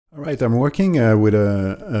All right, I'm working with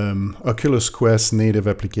a Oculus Quest native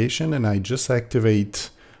application, and I just activate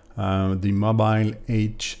the Mobile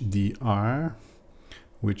HDR,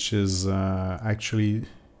 which is actually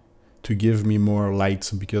to give me more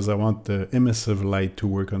light, because I want the emissive light to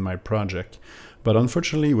work on my project. But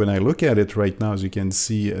unfortunately, when I look at it right now, as you can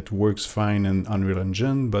see, it works fine in Unreal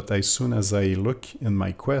Engine, but as soon as I look in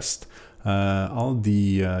my Quest, all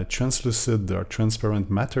the translucid or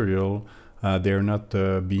transparent material, they're not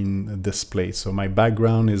being displayed. So my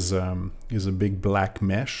background is a big black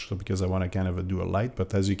mesh, so because I want to kind of do a light.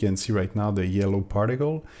 But as you can see right now, the yellow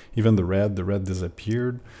particle, even the red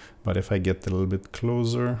disappeared. But if I get a little bit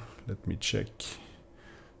closer, let me check.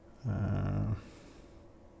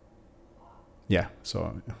 Yeah,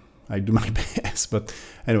 so I do my best. But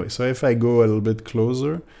anyway, so if I go a little bit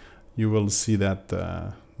closer, you will see that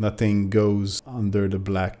nothing goes under the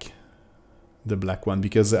black one,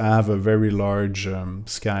 because I have a very large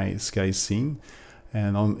sky scene,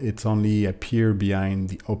 and it's only appear behind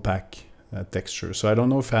the opaque texture. So I don't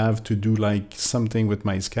know if I have to do like something with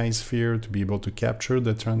my SkySphere to be able to capture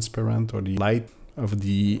the transparent or the light of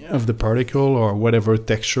the particle, or whatever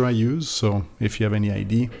texture I use. So if you have any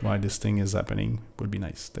idea why this thing is happening, it would be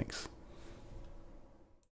nice. Thanks.